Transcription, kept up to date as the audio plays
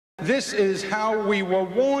This is how we were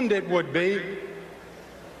warned it would be.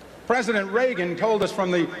 President Reagan told us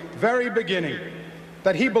from the very beginning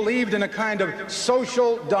that he believed in a kind of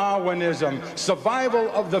social Darwinism, survival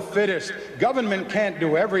of the fittest. Government can't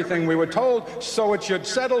do everything, we were told, so it should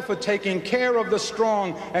settle for taking care of the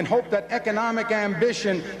strong and hope that economic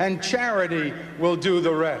ambition and charity will do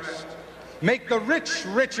the rest. Make the rich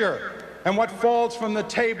richer, and what falls from the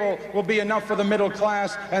table will be enough for the middle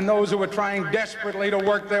class and those who are trying desperately to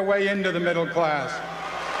work their way into the middle class.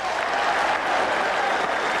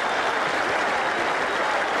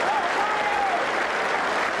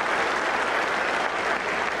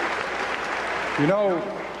 You know,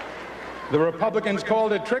 the Republicans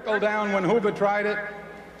called it trickle-down when Hoover tried it.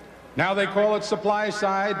 Now they call it supply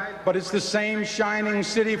side, but it's the same shining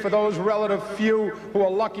city for those relative few who are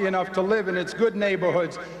lucky enough to live in its good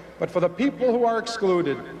neighborhoods. But for the people who are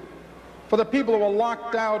excluded, for the people who are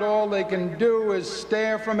locked out, all they can do is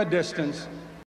stare from a distance